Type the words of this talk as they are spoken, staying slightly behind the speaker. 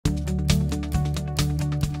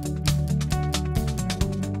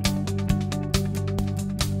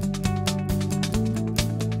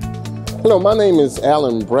Hello, my name is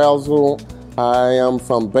Allan Brassell. I am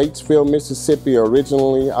from Batesville, Mississippi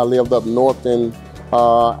originally. I lived up north in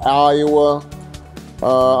Iowa,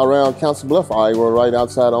 around Council Bluff, Iowa, right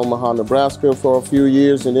outside Omaha, Nebraska for a few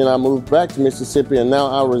years, and then I moved back to Mississippi, and now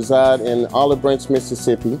I reside in Olive Branch,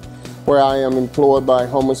 Mississippi, where I am employed by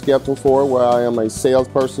Skelton, where I am a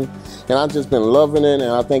salesperson, and I've just been loving it,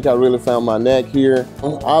 and I think I really found my knack here.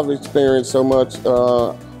 I've experienced so much.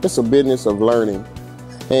 It's a business of learning,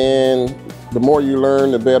 and the more you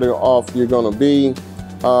learn, the better off you're going to be.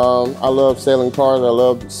 I love selling cars. I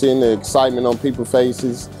love seeing the excitement on people's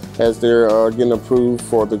faces as they're getting approved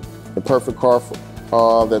for the perfect car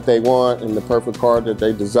that they want and the perfect car that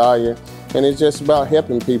they desire. And it's just about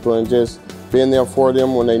helping people and just being there for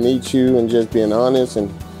them when they need you and just being honest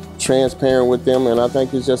and transparent with them. And I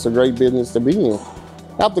think it's just a great business to be in.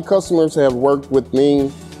 After customers have worked with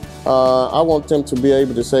me, I want them to be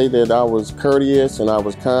able to say that I was courteous and I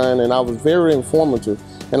was kind and I was very informative,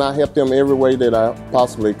 and I helped them every way that I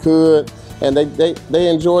possibly could, and they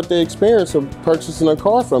enjoyed the experience of purchasing a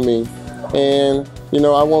car from me. And you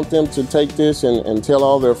know, I want them to take this and tell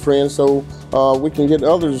all their friends, so we can get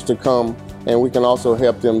others to come and we can also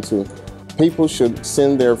help them too. People should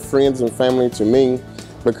send their friends and family to me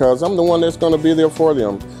because I'm the one that's going to be there for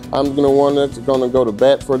them. I'm the one that's going to go to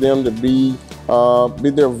bat for them, to be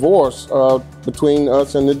their voice between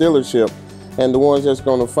us and the dealership, and the ones that's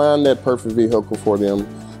going to find that perfect vehicle for them,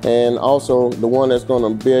 and also the one that's going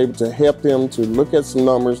to be able to help them to look at some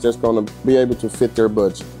numbers that's going to be able to fit their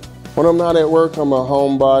budget. When I'm not at work, I'm a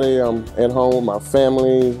homebody. I'm at home with my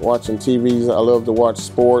family, watching TVs. I love to watch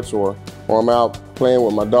sports, or I'm out playing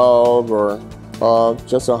with my dog, or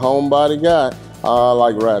just a homebody guy. I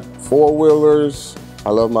like ride four-wheelers. I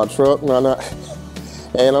love my truck.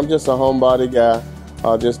 And I'm just a homebody guy,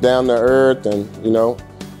 just down to earth, and you know,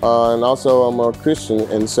 and also I'm a Christian,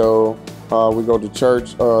 and so we go to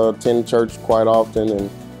church, attend church quite often,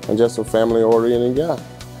 and just a family-oriented guy.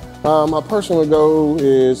 My personal goal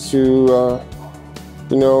is to,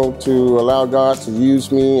 you know, to allow God to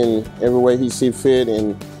use me in every way He sees fit.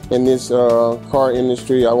 And in this car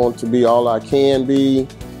industry, I want to be all I can be,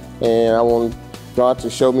 and I want God to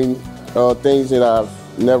show me things that I've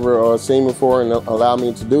never seen before, and allow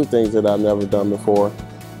me to do things that I've never done before.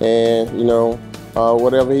 And you know,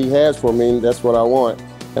 whatever He has for me, that's what I want.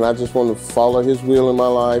 And I just want to follow His will in my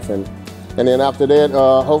life, and then after that,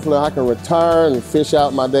 hopefully I can retire and fish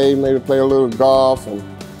out my days, maybe play a little golf, and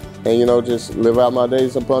you know, just live out my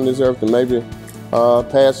days upon this earth, and maybe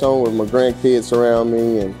pass on with my grandkids around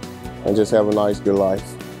me, and just have a nice, good life.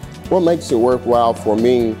 What makes it worthwhile for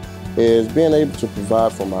me is being able to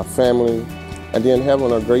provide for my family, and then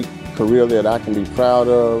having a great career that I can be proud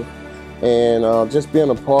of. And just being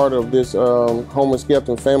a part of this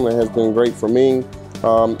Skelton family has been great for me.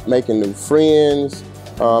 Making new friends,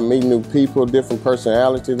 meeting new people, different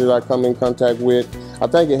personalities that I come in contact with. I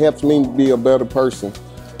think it helps me be a better person,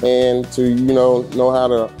 and to, you know how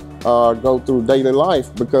to go through daily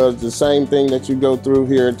life, because the same thing that you go through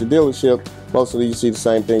here at the dealership, mostly you see the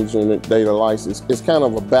same things in the daily life. It's kind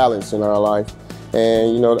of a balance in our life.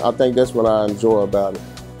 And you know, I think that's what I enjoy about it.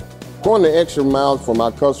 Going the extra mile for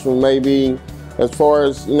my customers, maybe as far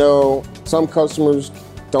as, you know, some customers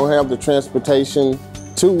don't have the transportation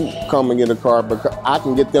to come and get a car, but I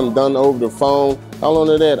can get them done over the phone. Not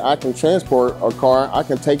only that, I can transport a car, I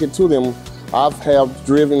can take it to them. I've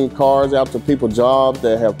driven cars out to people's jobs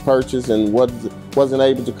that have purchased and wasn't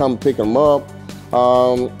able to come pick them up.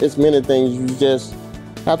 It's many things. You just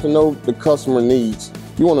have to know the customer needs.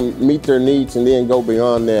 You want to meet their needs and then go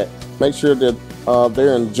beyond that. Make sure that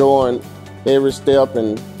they're enjoying every step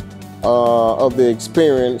and of the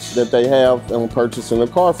experience that they have in purchasing a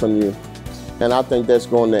car from you. And I think that's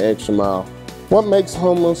going the extra mile. What makes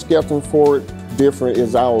Skelton Ford different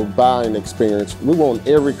is our buying experience. We want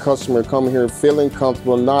every customer coming here feeling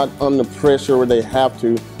comfortable, not under pressure where they have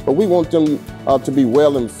to, but we want them to be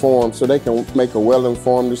well informed so they can make a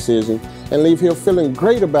well-informed decision and leave here feeling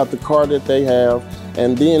great about the car that they have,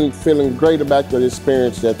 and then feeling great about the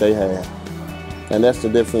experience that they have. And that's the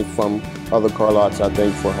difference from other car lots, I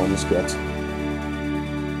think, for Skelton.